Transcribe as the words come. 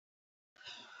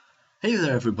Hey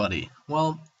there, everybody.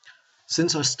 Well,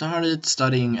 since I started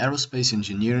studying aerospace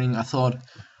engineering, I thought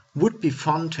would be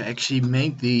fun to actually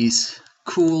make these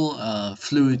cool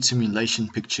fluid simulation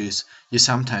pictures you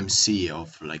sometimes see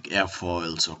of like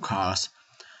airfoils or cars.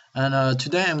 And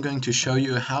today I'm going to show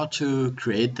you how to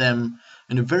create them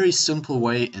in a very simple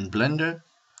way in Blender.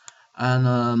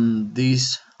 And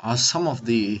these are some of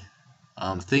the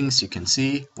things you can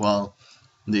see. Well,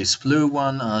 this blue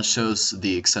one shows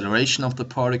the acceleration of the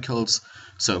particles.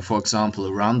 So for example,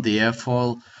 around the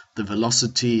airfoil, the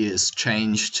velocity is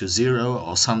changed to 0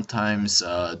 or sometimes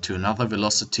to another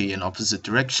velocity in opposite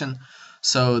direction.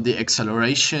 So the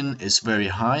acceleration is very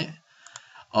high.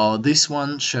 This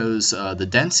one shows the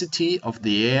density of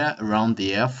the air around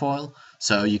the airfoil.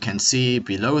 So you can see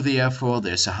below the airfoil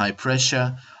there's a high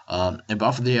pressure,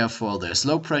 above the airfoil there's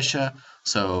low pressure.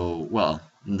 So, well,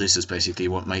 this is basically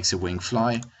what makes a wing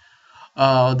fly.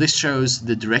 This shows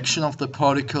the direction of the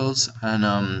particles,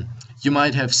 and you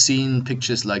might have seen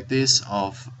pictures like this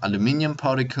of aluminium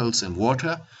particles in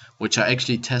water, which are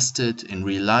actually tested in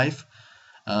real life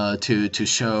to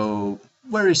show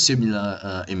very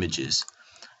similar images.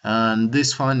 And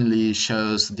this finally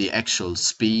shows the actual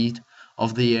speed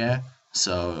of the air.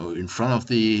 So in front of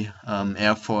the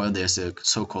airfoil there's a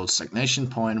so-called stagnation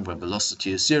point where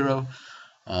velocity is 0.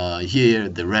 Here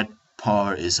the red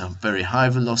part is a very high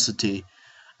velocity,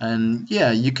 and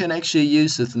yeah, you can actually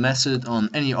use this method on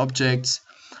any objects.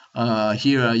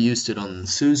 Here I used it on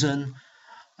Suzanne,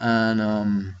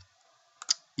 and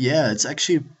yeah, it's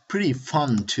actually pretty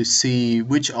fun to see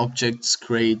which objects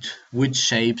create which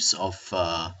shapes of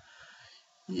of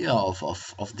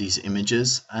these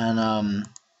images. And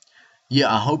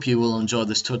yeah, I hope you will enjoy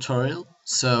this tutorial.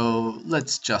 So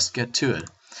let's just get to it.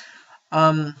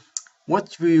 Um,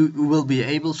 what we will be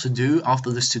able to do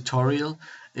after this tutorial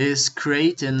is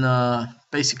create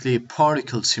basically a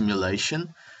particle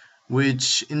simulation,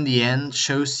 which in the end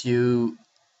shows you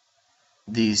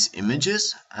these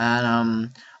images,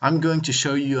 and I'm going to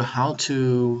show you how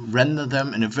to render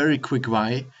them in a very quick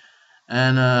way,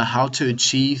 and how to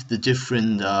achieve the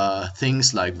different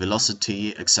things like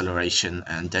velocity, acceleration,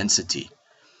 and density.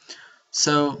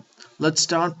 So let's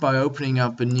start by opening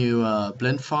up a new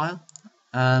blend file,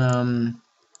 and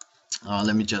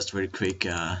let me just very quick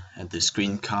add the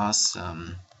screencast.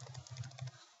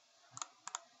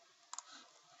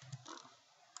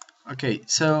 Okay,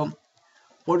 so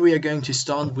what we are going to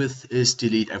start with is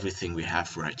delete everything we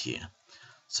have right here.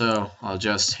 So I'll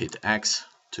just hit X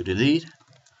to delete.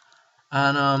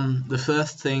 And the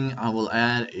first thing I will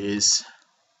add is,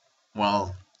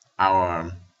 well,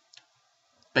 our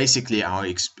basically our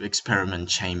experiment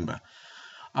chamber.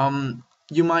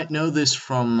 You might know this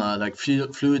from like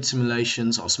fluid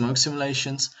simulations or smoke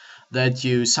simulations, that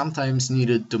you sometimes need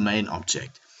a domain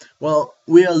object. Well,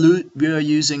 we are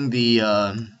using the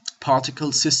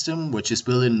particle system, which is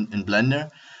built in Blender,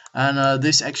 and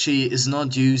this actually is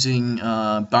not using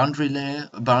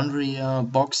boundary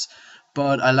box,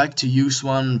 but I like to use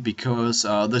one because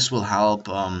this will help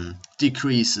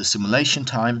decrease the simulation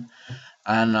time.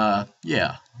 And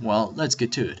yeah, well, let's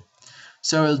get to it.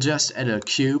 So I'll just add a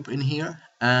cube in here,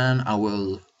 and I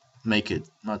will make it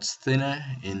much thinner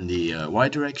in the Y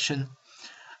direction.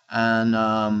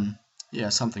 And yeah,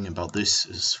 something about this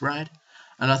is right.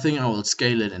 And I think I will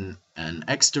scale it in an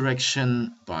X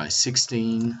direction by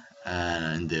 16,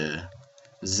 and in the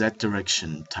Z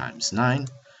direction times 9.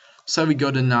 So we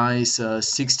got a nice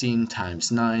 16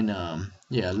 times 9,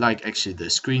 yeah, like actually the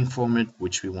screen format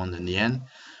which we want in the end.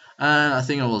 And I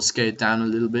think I will scale it down a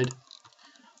little bit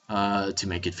to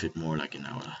make it fit more like in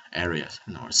our area,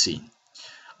 in our scene.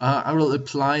 I will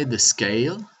apply the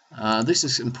scale. This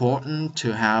is important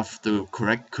to have the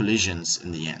correct collisions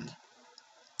in the end.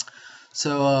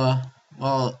 So,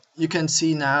 well, you can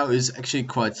see now is actually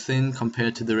quite thin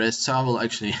compared to the rest, so I will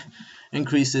actually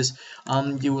increase this.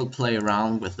 You will play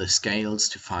around with the scales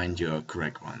to find your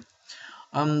correct one.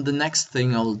 The next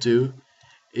thing I'll do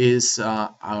is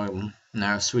I'll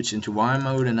now switch into wire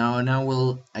mode, and now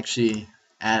we'll actually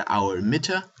add our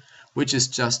emitter, which is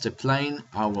just a plane.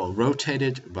 I will rotate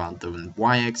it about the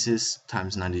y-axis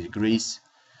times 90 degrees.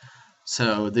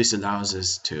 So this allows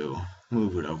us to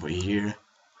move it over here,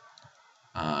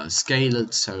 scale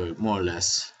it so it more or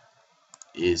less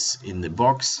is in the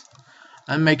box,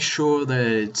 and make sure that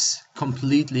it's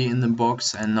completely in the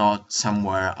box and not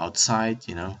somewhere outside,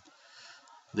 you know.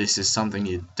 This is something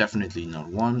you definitely not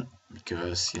want,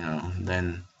 because, you know,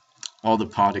 then all the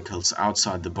particles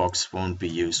outside the box won't be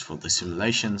used for the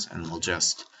simulations and will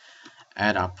just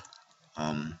add up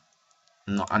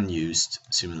not unused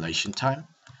simulation time.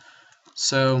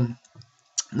 So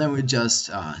Then we just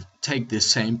take this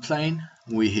same plane,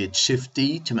 we hit Shift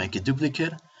D to make a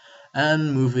duplicate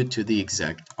and move it to the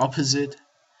exact opposite.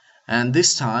 And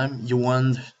this time you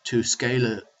want to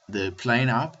scale the plane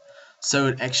up so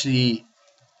it actually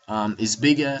is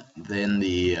bigger than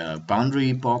the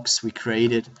boundary box we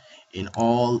created in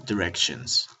all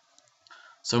directions.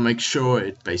 So make sure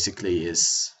it basically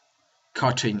is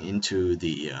cutting into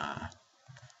the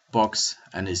box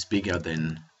and is bigger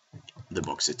than the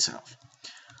box itself.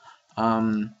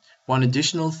 One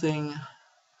additional thing,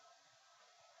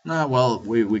 well,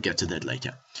 we get to that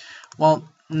later. Well,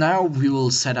 now we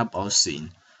will set up our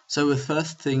scene. So the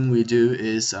first thing we do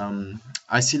is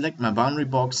I select my boundary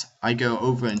box, I go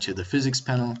over into the physics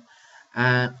panel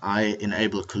and I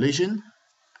enable collision,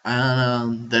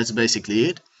 and that's basically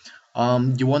it.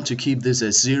 You want to keep this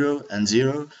as 0 and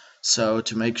 0, so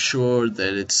to make sure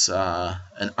that it's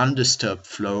an undisturbed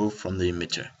flow from the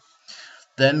emitter.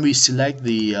 Then we select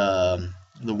the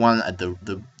one at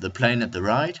the plane at the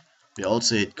right. We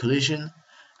also hit collision,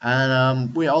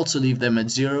 and we also leave them at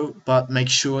 0, but make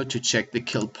sure to check the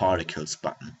kill particles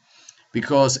button,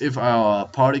 because if our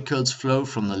particles flow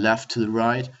from the left to the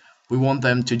right, we want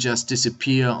them to just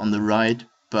disappear on the right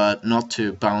but not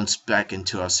to bounce back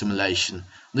into our simulation.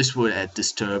 This would add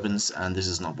disturbance, and this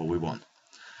is not what we want.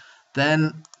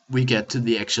 Then we get to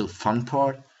the actual fun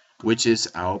part, which is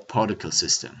our particle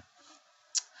system.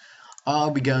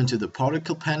 We go into the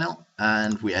particle panel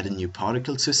and we add a new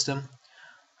particle system,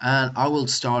 and I will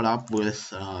start up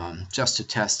with just to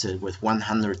test it with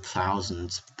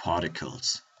 100,000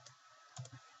 particles.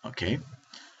 Okay,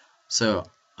 so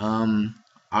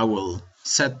I will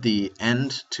set the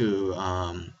end to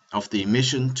of the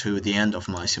emission to the end of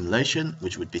my simulation,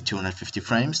 which would be 250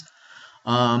 frames.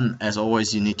 As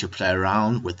always, you need to play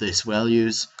around with these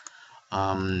values.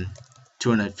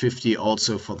 250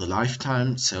 also for the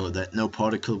lifetime, so that no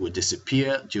particle will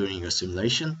disappear during your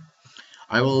simulation.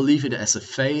 I will leave it as a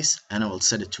phase and I will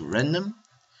set it to random.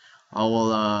 I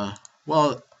will,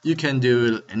 well, you can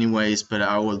do it anyways, but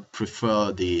I will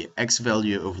prefer the X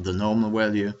value over the normal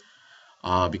value,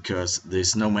 because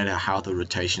this, no matter how the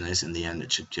rotation is, in the end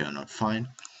it should turn out fine.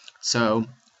 So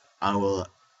I will,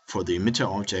 for the emitter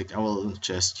object, I will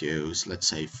just use, let's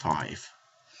say, 5.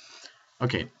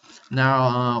 Okay,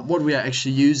 now what we are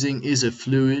actually using is a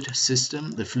fluid system,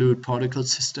 the fluid particle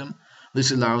system. This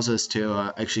allows us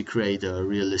to actually create a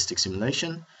realistic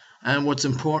simulation. And what's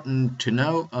important to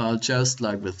know, just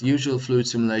like with usual fluid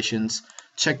simulations,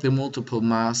 check the multiple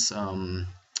mass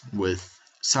with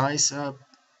size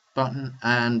button,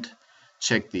 and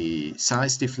check the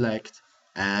size deflect,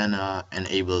 and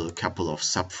enable a couple of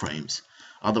subframes.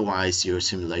 Otherwise your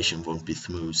simulation won't be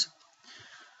smooth.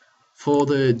 For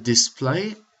the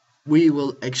display, we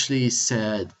will actually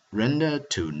set render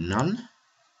to none,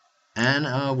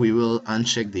 and we will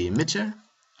uncheck the emitter,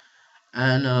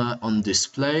 and on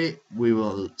display we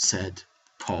will set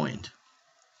point.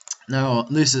 Now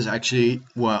this is actually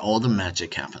where all the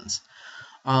magic happens.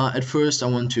 At first I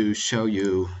want to show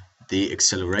you the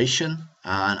acceleration,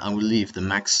 and I will leave the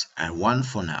max at 1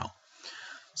 for now.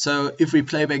 So if we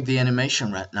play back the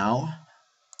animation right now,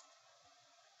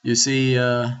 you see,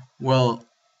 well,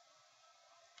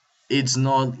 it's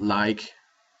not like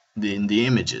in the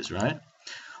images, right?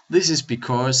 This is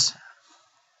because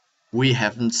we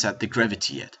haven't set the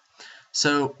gravity yet.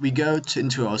 So we go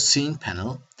into our scene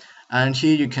panel, and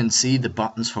here you can see the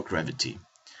buttons for gravity.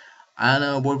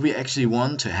 And what we actually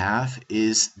want to have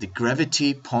is the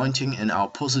gravity pointing in our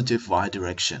positive y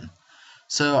direction.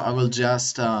 So I will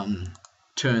just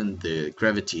turn the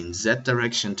gravity in z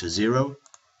direction to 0,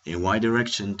 in y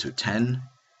direction to 10,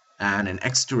 and in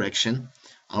x direction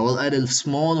I will add a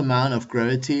small amount of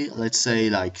gravity, let's say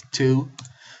like 2,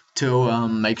 to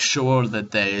make sure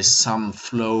that there is some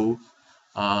flow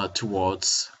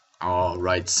towards our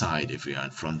right side if we are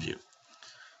in front view.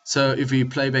 So if we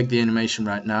play back the animation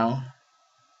right now,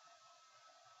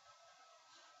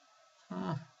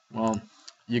 well,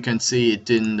 you can see it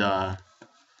didn't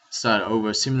start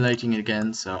over simulating it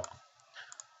again. So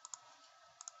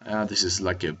this is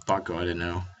like a bug, I don't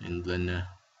know, in Blender.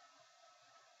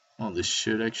 Well, this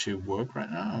should actually work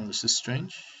right now. This is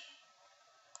strange.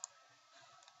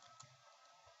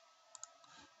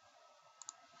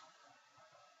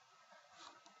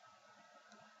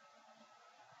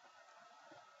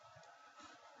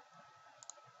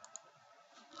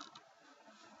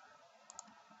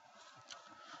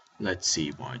 Let's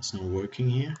see why it's not working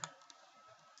here.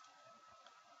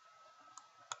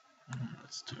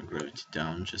 Let's turn gravity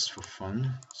down just for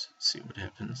fun. Let's see what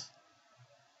happens.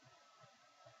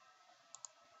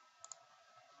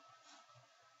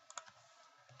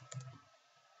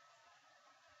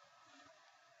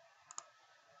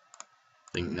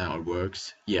 think now it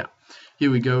works. Yeah,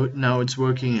 here we go. Now it's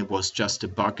working. It was just a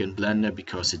bug in Blender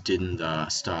because it didn't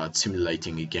start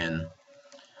simulating again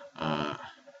uh,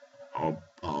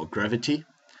 our gravity.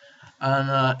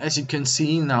 And as you can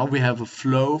see, now we have a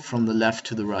flow from the left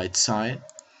to the right side.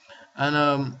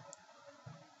 And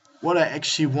what I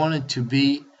actually want it to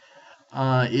be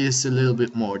is a little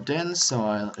bit more dense, so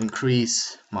I'll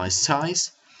increase my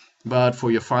size. But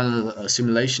for your final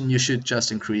simulation, you should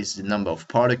just increase the number of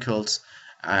particles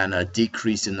and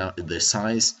decrease the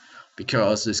size,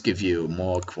 because this gives you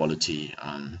more quality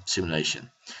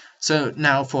simulation. So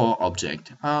now for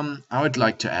object, I would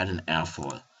like to add an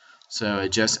airfoil. So I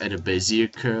just add a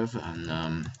Bezier curve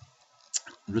and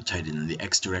rotate it in the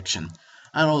X direction.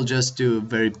 And I'll just do a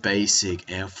very basic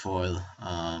airfoil,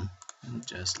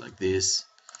 just like this.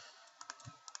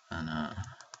 And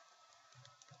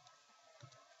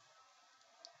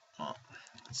well,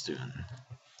 let's do it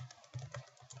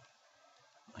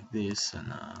like this,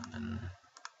 and then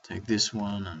take this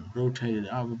one and rotate it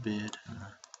up a bit. And,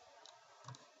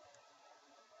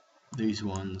 these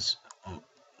ones, oh,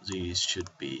 these should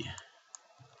be.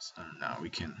 So now we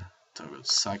can toggle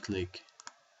cyclic.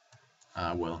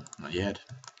 Well, not yet.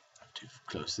 I have to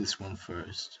close this one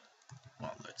first.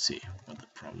 Well, let's see what the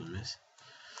problem is.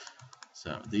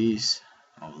 So these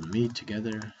all will meet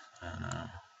together, and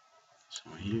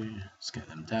so here, scale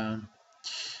them down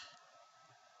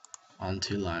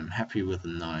until I'm happy with a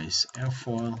nice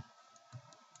airfoil.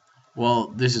 Well,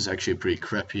 this is actually a pretty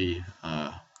crappy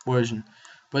version,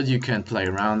 but you can play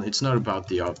around. It's not about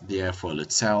the airfoil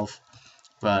itself,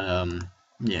 but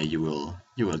yeah, you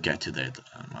will get to that,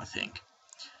 I think.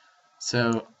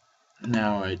 So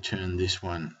now I turn this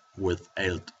one with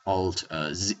Alt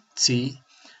Z.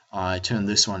 I turn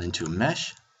this one into a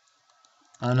mesh,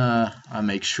 and I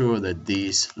make sure that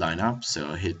these line up. So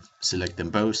I select them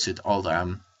both, hit Alt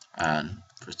M, and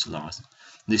first to last.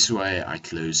 This way I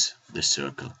close the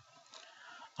circle.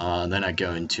 Then I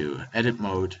go into edit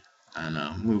mode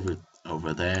and move it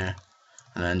over there,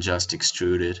 and then just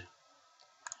extrude it.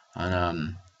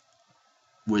 And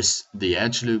with the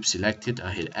edge loop selected,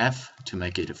 I hit F to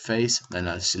make it a face. Then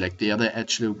I select the other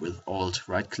edge loop with Alt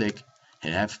right click,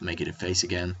 hit F, make it a face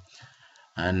again.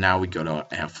 And now we got our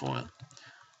airfoil.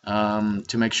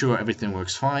 To make sure everything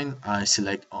works fine, I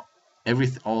select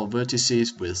all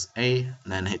vertices with A,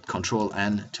 and then hit Ctrl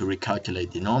N to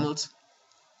recalculate the normals.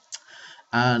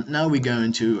 And now we go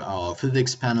into our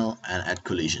physics panel and add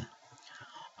collision.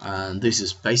 And this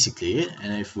is basically it.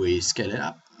 And if we scale it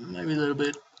up maybe a little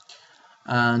bit,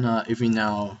 and if we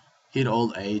now hit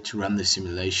Alt A to run the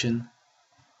simulation,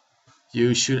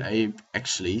 you should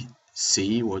actually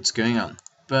see what's going on.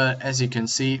 But as you can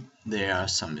see, there are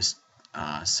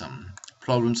some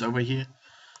problems over here.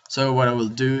 So what I will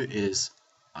do is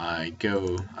I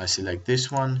select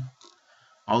this one,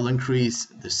 I'll increase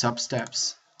the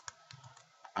sub-steps,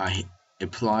 I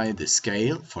apply the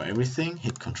scale for everything,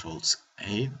 hit Ctrl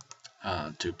A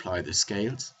to apply the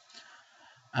scales,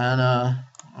 and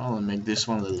I'll make this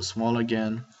one a little smaller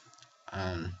again,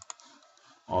 and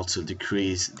also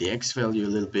decrease the X value a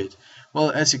little bit.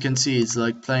 Well, as you can see, it's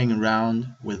like playing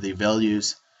around with the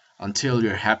values until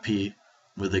you're happy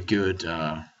with a good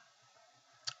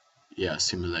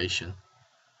simulation.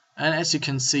 And as you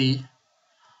can see,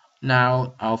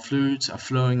 now our fluids are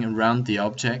flowing around the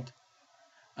object,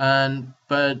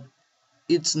 but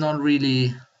it's not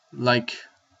really like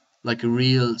a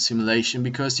real simulation,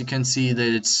 because you can see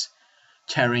that it's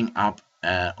tearing up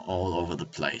all over the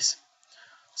place.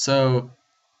 So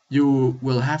you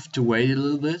will have to wait a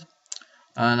little bit,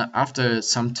 and after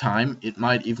some time it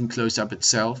might even close up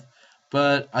itself,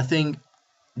 but I think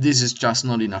this is just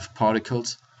not enough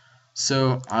particles.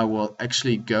 So I will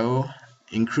actually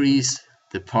increase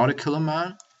the particle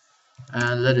amount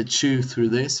and let it chew through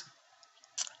this,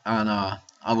 and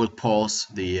I will pause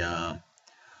the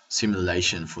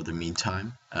simulation for the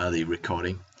meantime, the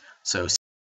recording. So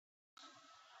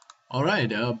alright,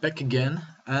 back again,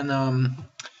 and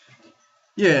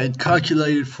yeah, it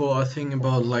calculated for I think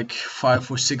about like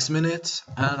 5 or 6 minutes,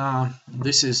 and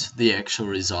this is the actual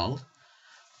result.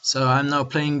 So I'm now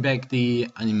playing back the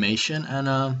animation,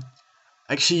 and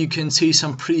actually you can see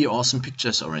some pretty awesome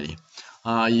pictures already.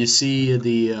 You see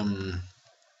the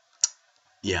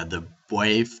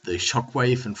wave, the shock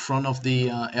wave in front of the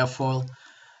airfoil,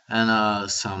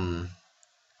 and some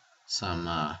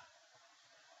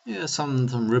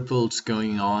ripples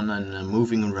going on and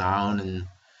moving around, and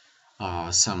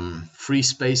some free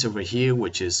space over here,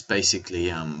 which is basically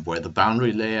where the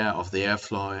boundary layer of the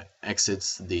airfoil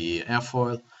exits the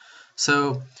airfoil.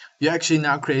 So you actually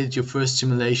now created your first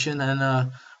simulation,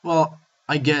 and well,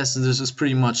 I guess this is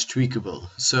pretty much tweakable.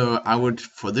 So I would,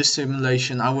 for this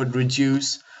simulation, I would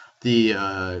reduce the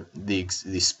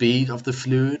speed of the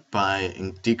fluid by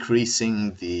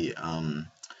decreasing the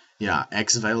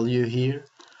X value here,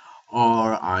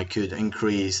 or I could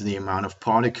increase the amount of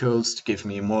particles to give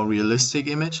me a more realistic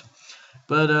image.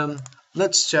 But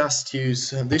let's just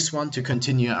use this one to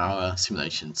continue our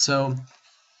simulation. So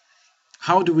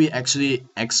how do we actually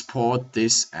export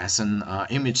this as an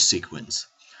image sequence?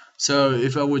 So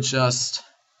if I would just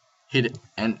hit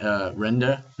and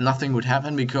render, nothing would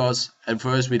happen because at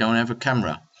first we don't have a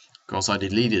camera, because I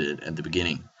deleted it at the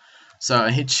beginning. So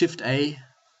I hit Shift A,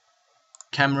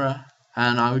 camera,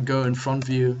 and I would go in front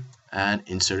view and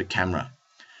insert a camera.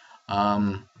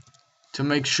 To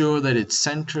make sure that it's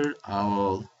centered, I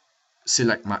will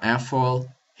select my airfoil,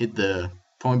 hit the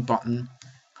point button,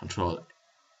 control,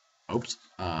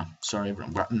 sorry,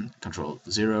 wrong button, control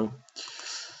 0,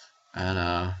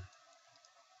 and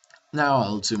now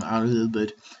I'll zoom out a little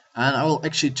bit, and I will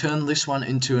actually turn this one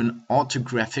into an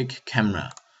orthographic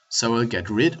camera, so I'll get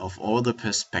rid of all the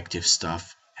perspective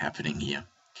stuff happening here,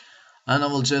 and I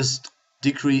will just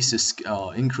increase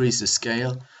the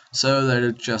scale so that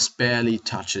it just barely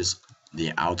touches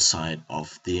the outside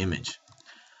of the image.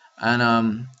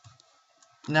 And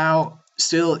now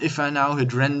still, if I now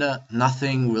hit render,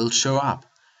 nothing will show up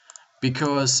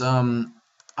because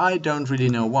I don't really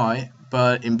know why,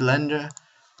 but in Blender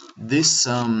this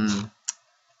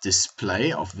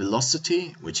display of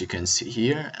velocity, which you can see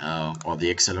here, or the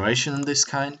acceleration in this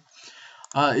kind,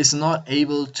 is not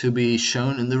able to be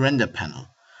shown in the render panel.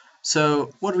 So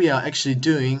what we are actually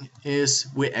doing is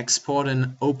we export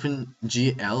an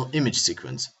OpenGL image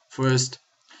sequence. First,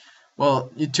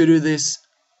 well, to do this,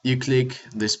 you click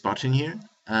this button here,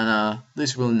 and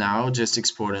this will now just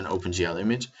export an OpenGL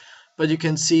image. But you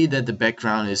can see that the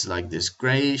background is like this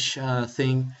grayish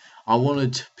thing. I want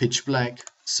it pitch black,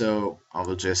 so I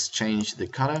will just change the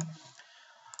color.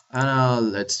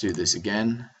 And let's do this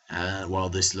again. Well,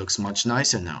 this looks much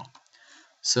nicer now.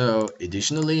 So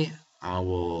additionally, I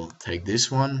will take this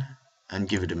one and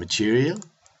give it a material.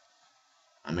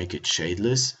 I make it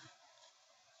shadeless,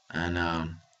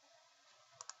 and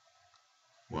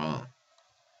well,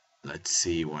 let's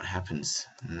see what happens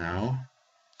now.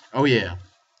 Oh yeah,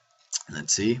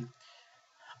 let's see.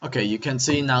 Okay, you can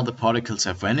see now the particles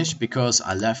have vanished because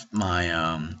I left my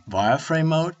wireframe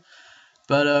mode.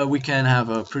 But we can have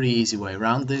a pretty easy way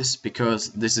around this because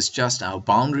this is just our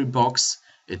boundary box.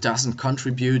 It doesn't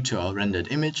contribute to our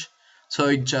rendered image. So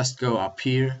you just go up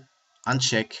here,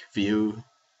 uncheck view,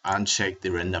 uncheck the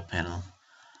render panel,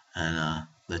 and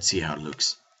let's see how it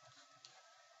looks.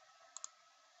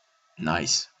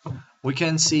 Nice. We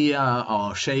can see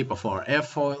our shape of our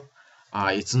airfoil.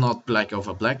 It's not black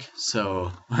over black,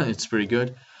 so it's pretty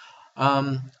good.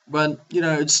 But you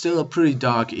know, it's still a pretty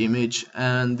dark image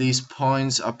and these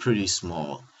points are pretty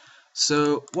small.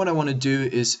 So what I want to do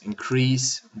is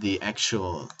increase the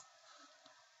actual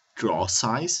draw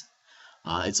size.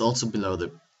 It's also below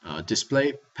the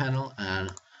display panel,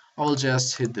 and I'll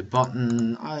just hit the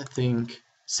button. I think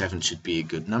 7 should be a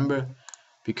good number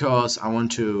because I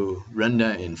want to render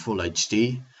in full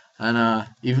HD, and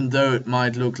even though it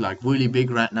might look like really big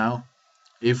right now,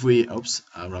 if we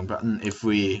wrong button, if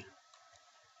we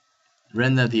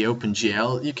render the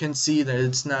OpenGL, you can see that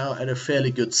it's now at a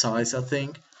fairly good size. I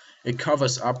think it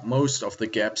covers up most of the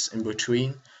gaps in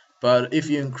between, but if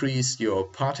you increase your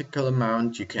particle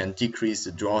amount, you can decrease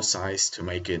the draw size to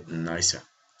make it nicer.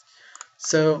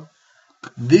 So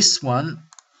this one,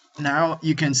 now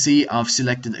you can see I've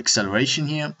selected acceleration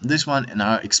here. This one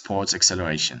now exports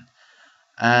acceleration,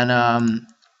 and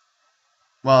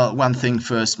well, one thing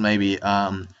first, maybe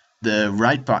the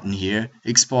right button here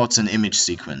exports an image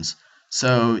sequence.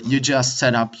 So you just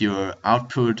set up your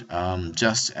output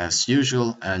just as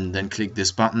usual, and then click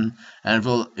this button, and it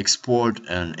will export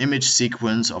an image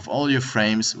sequence of all your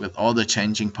frames with all the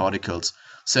changing particles.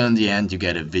 So in the end you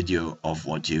get a video of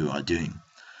what you are doing.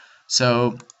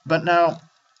 So, but now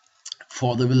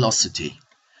for the velocity,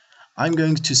 I'm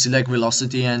going to select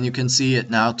velocity, and you can see it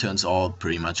now turns all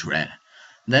pretty much red.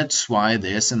 That's why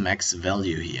there's a max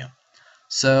value here.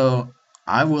 So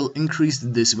I will increase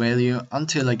this value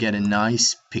until I get a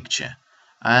nice picture,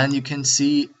 and you can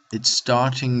see it's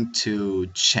starting to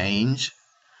change,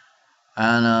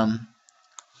 and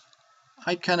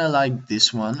I kind of like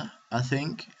this one. I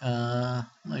think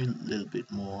maybe a little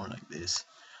bit more like this,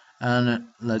 and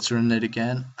let's run it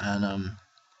again, and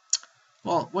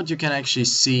well, what you can actually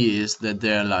see is that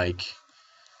they're like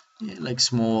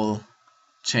small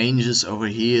changes over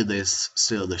here. There's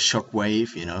still the shock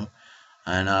wave, you know,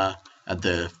 and at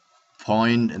the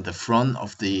point in the front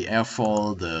of the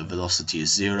airfoil, the velocity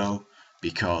is 0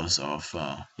 because of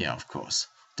yeah, of course,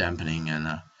 dampening. And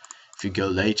if you go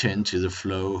later into the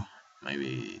flow,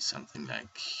 maybe something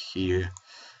like here,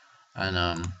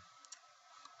 and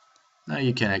now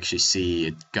you can actually see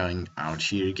it going out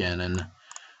here again. And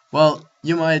well,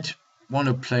 you might want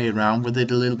to play around with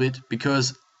it a little bit,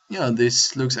 because you know,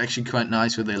 this looks actually quite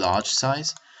nice with a large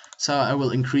size. So I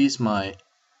will increase my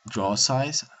draw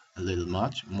size a little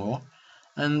much more,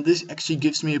 and this actually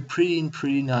gives me a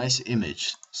pretty nice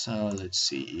image. So let's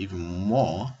see, even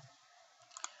more.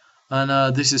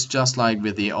 And this is just like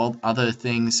with the other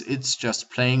things, it's just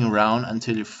playing around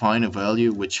until you find a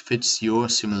value which fits your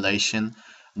simulation,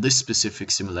 this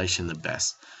specific simulation, the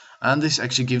best. And this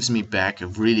actually gives me back a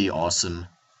really awesome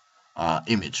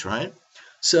image, right?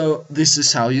 So this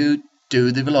is how you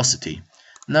do the velocity.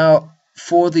 Now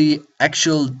for the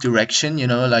actual direction, you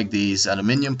know, like these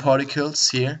aluminium particles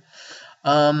here,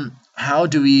 how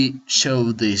do we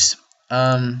show this?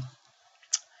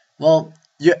 Well,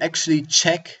 you actually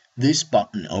check this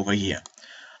button over here,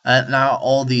 and now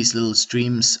all these little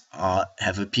streams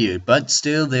have appeared, but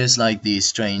still there's like the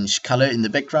strange color in the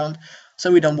background,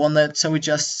 so we don't want that. So we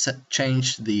just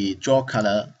change the draw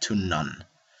color to none.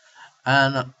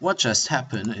 And what just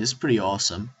happened is pretty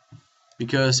awesome,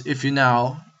 because if you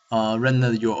now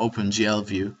render your OpenGL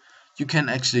view, you can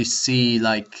actually see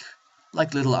like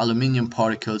little aluminium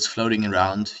particles floating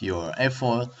around your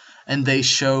airfoil, and they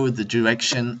show the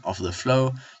direction of the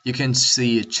flow. You can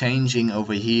see it changing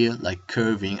over here, like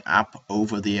curving up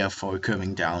over the airfoil,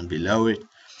 curving down below it.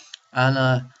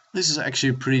 And this is actually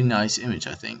a pretty nice image,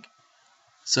 I think.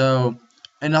 So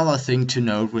another thing to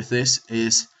note with this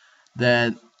is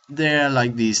that there are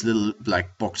like these little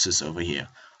black boxes over here.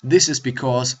 This is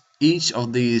because each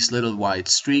of these little white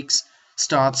streaks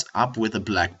starts up with a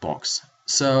black box.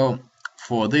 So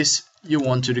for this, you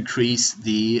want to decrease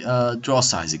the draw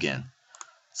size again.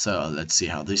 So let's see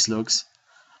how this looks.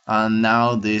 And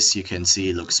now this, you can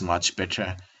see, looks much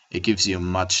better. It gives you a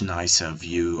much nicer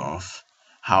view of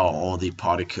how all the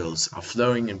particles are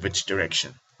flowing in which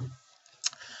direction.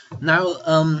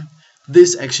 Now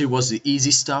this actually was the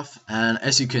easy stuff, and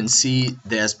as you can see,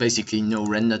 there's basically no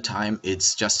render time.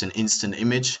 It's just an instant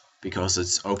image because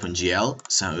it's OpenGL,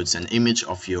 so it's an image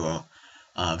of your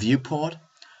viewport.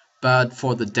 But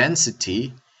for the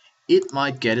density, it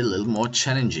might get a little more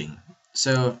challenging.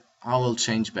 So I will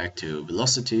change back to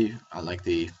velocity. I like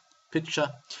the picture,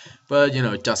 but you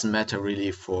know, it doesn't matter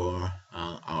really for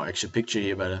our actual picture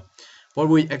here. But what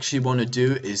we actually want to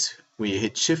do is we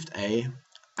hit Shift A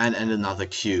and add another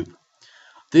cube.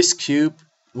 This cube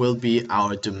will be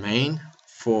our domain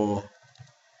for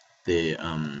the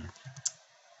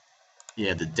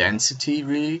the density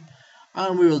really,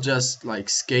 and we will just like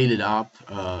scale it up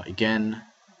again.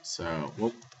 So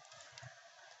whoop,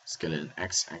 scale it in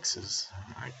x-axis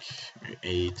like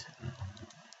 8,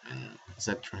 and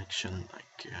z direction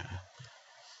like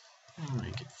I'll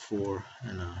make it 4,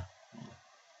 and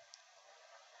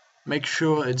make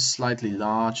sure it's slightly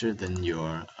larger than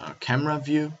your camera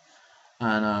view.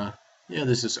 And yeah,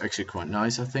 this is actually quite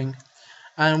nice, I think.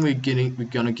 And we're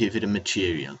gonna give it a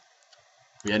material.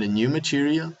 We add a new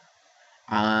material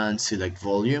and select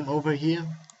volume over here.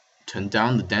 Turn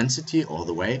down the density all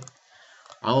the way.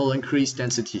 I will increase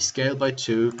density scale by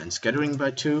 2 and scattering by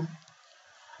 2.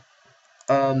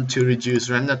 To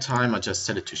reduce render time, I just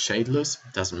set it to shadeless.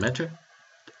 Doesn't matter.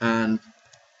 And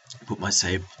put my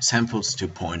samples to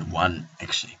 0.1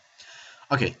 actually.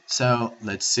 Okay, so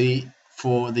let's see.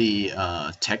 For the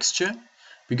texture,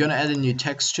 we're gonna add a new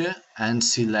texture and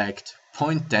select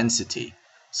point density.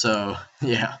 So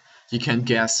yeah, you can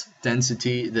guess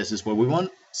density. This is what we want.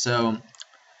 So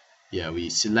yeah, we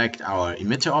select our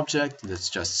emitter object. Let's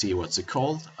just see what's it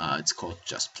called. It's called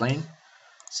just plane.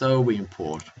 So we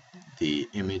import the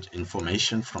image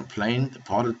information from plane, the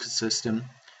particle system.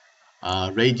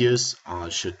 Radius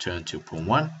should turn to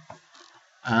 0.1,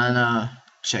 and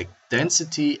check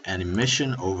density and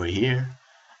emission over here,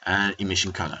 and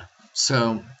emission color.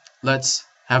 So let's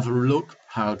have a look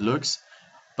how it looks,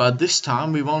 but this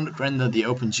time we won't render the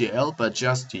OpenGL, but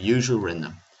just the usual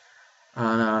render.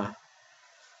 And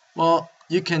well,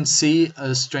 you can see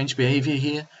a strange behavior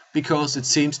here because it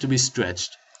seems to be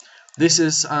stretched. This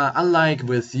is unlike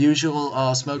with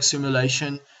usual smoke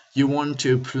simulation. You want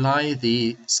to apply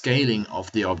the scaling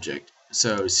of the object.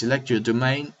 So select your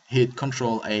domain, hit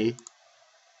Ctrl A,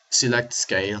 select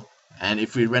scale, and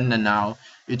if we render now,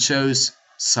 it shows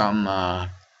some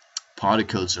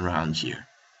particles around here.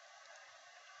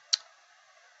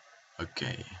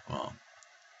 Okay, well,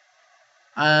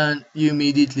 and you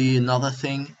immediately, another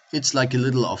thing, it's like a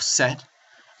little offset,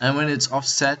 and when it's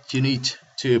offset you need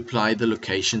to apply the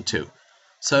location too.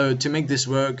 So to make this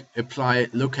work, apply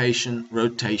location,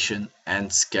 rotation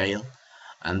and scale,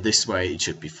 and this way it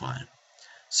should be fine.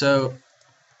 So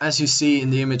as you see in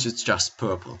the image, it's just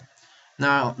purple.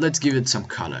 Now let's give it some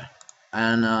color,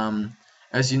 and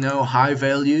as you know, high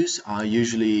values are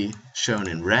usually shown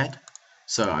in red,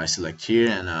 so I select here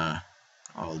and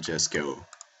I'll just go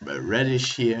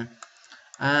reddish here,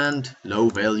 and low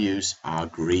values are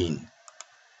green,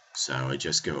 so I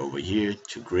just go over here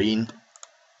to green,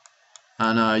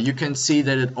 and you can see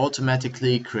that it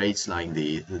automatically creates like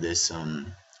this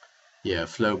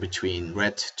flow between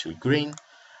red to green.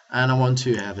 And I want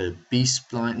to have a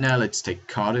B-spline. Now let's take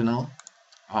cardinal.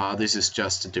 This is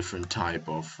just a different type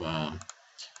of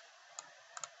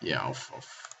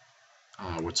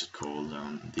what's it called,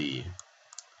 the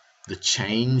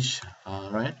change,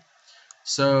 right?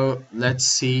 So let's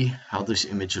see how this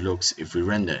image looks if we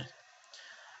render it.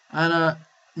 And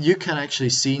you can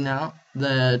actually see now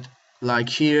that, like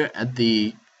here at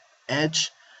the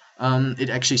edge, it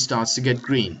actually starts to get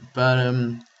green, but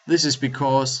this is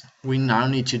because we now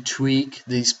need to tweak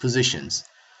these positions.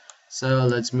 So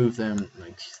let's move them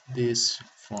like this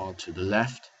far to the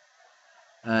left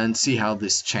and see how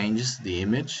this changes the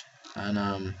image.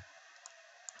 And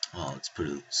well, let's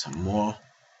put some more,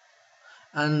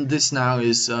 and this now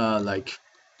is like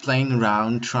playing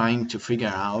around trying to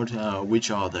figure out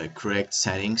which are the correct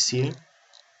settings here.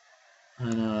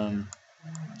 And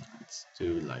let's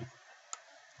do like,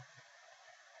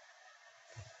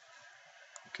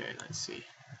 okay, let's see.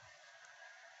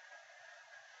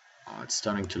 It's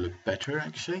starting to look better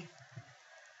actually.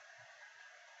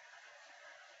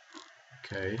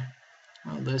 Okay,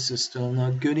 well, this is still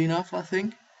not good enough, I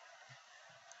think.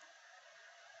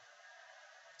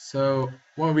 So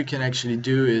what we can actually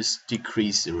do is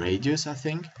decrease the radius, I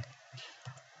think.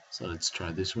 So let's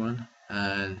try this one,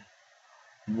 and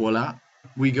voila,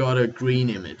 we got a green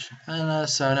image. And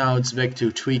so now it's back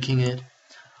to tweaking it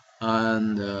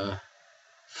and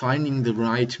finding the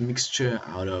right mixture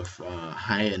out of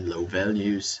high and low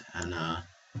values, and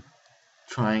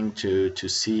trying to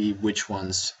see which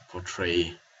ones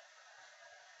portray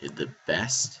it the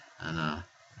best. And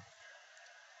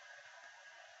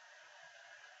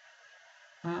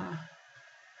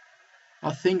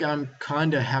I think I'm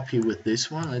kinda happy with this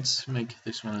one. Let's make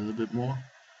this one a little bit more.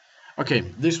 Okay,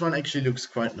 this one actually looks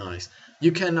quite nice.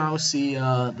 You can now see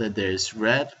that there's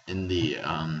red in the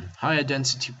higher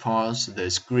density parts,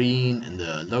 there's green in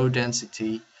the low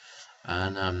density,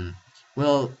 and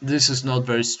well, this is not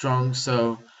very strong,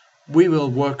 so we will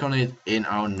work on it in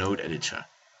our node editor.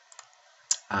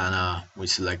 And we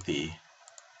select the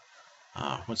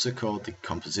what's it called, the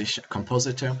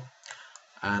compositor,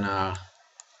 and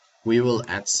we will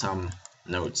add some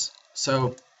nodes.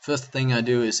 So first thing I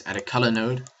do is add a color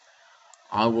node.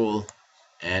 I will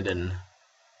add a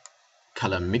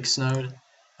color mix node,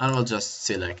 and I'll just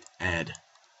select add.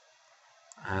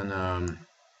 And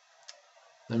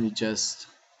let me just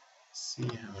see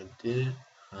how I did it.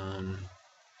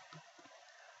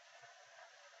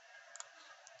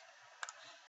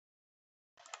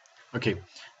 Okay,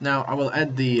 now I will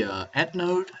add the add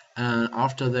node, and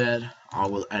after that I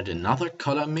will add another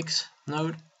color mix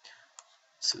node.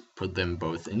 So put them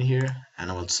both in here,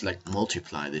 and I will select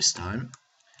multiply this time,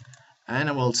 and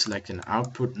I will select an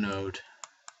output node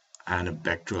and a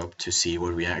backdrop to see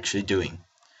what we are actually doing.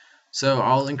 So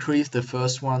I'll increase the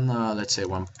first one, let's say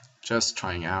just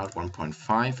trying out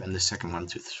 1.5, and the second one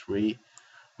to 3,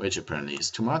 which apparently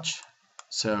is too much.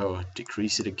 So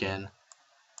decrease it again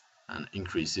and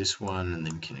increase this one, and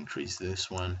then can increase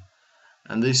this one,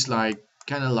 and this like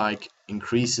kind of like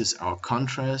increases our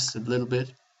contrast a little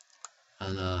bit.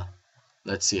 And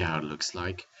let's see how it looks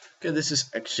like. Okay, this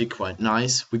is actually quite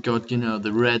nice. We got, you know,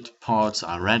 the red parts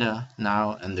are redder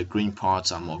now and the green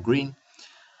parts are more green.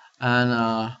 And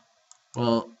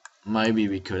well, maybe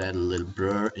we could add a little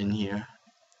blur in here,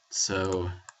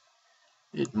 so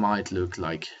it might look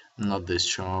like not this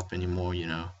sharp anymore, you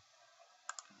know.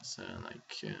 So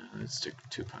like let's take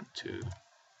 2.2.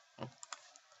 Oh.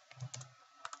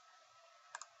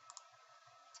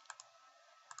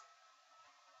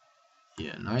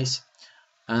 Yeah, nice.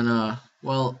 And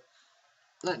well,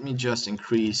 let me just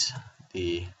increase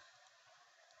the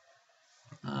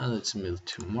that's a little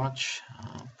too much,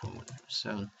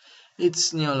 0.7.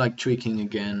 It's, you know, like tweaking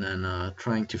again and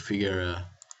trying to figure a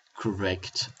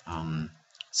correct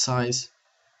size.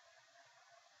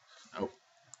 Oh,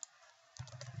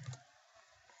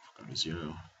 got a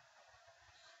 0.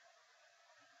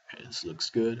 Okay, this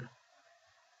looks good.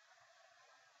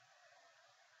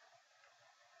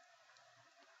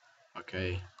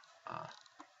 Okay,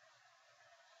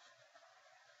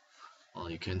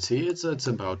 you can see it's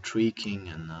about tweaking,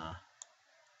 and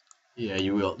yeah,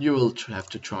 you will have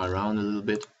to try around a little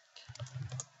bit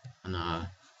and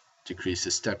decrease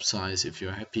the step size if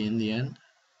you're happy in the end.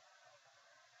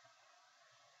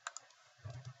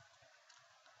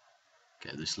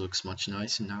 Okay, this looks much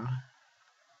nicer now.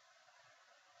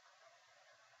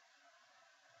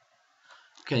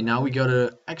 Okay, now we got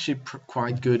a actually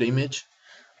quite good image.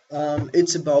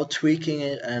 It's about tweaking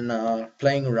it and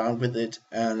playing around with it,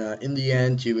 and in the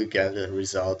end you will get a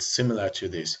result similar to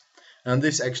this. And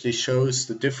this actually shows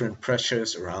the different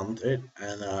pressures around it,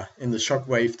 and in the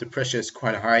shockwave the pressure is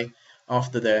quite high.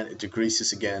 After that it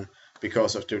decreases again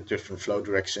because of the different flow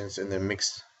directions. In the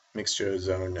mixture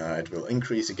zone it will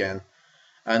increase again,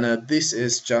 and this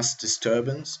is just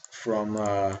disturbance from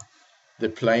the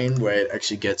plane where it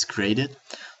actually gets created.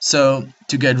 So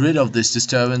to get rid of this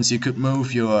disturbance, you could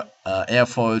move your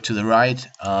airfoil to the right,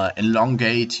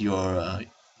 elongate your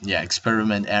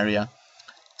experiment area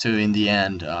to in the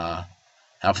end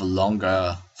have a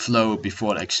longer flow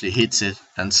before it actually hits it,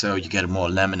 and so you get a more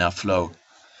laminar flow.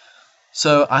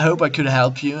 So I hope I could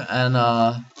help you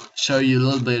and show you a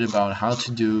little bit about how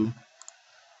to do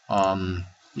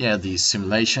these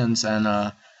simulations.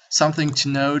 And something to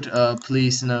note,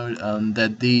 please note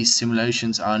that these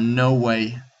simulations are no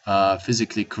way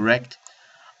physically correct.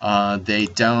 They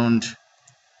don't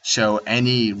show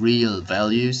any real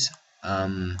values.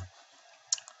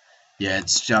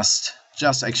 It's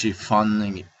just actually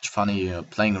funny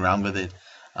playing around with it.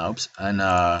 Oops, and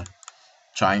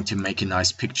trying to make a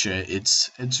nice picture.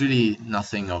 It's really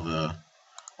nothing of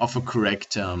a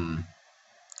correct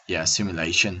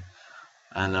simulation.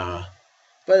 And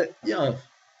but yeah,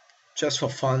 just for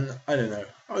fun, I don't know,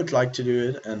 I would like to do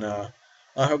it, and I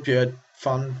hope you had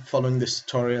fun following this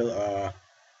tutorial.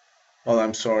 Well,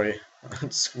 I'm sorry,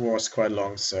 it was quite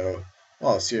long, so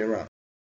well, see you around.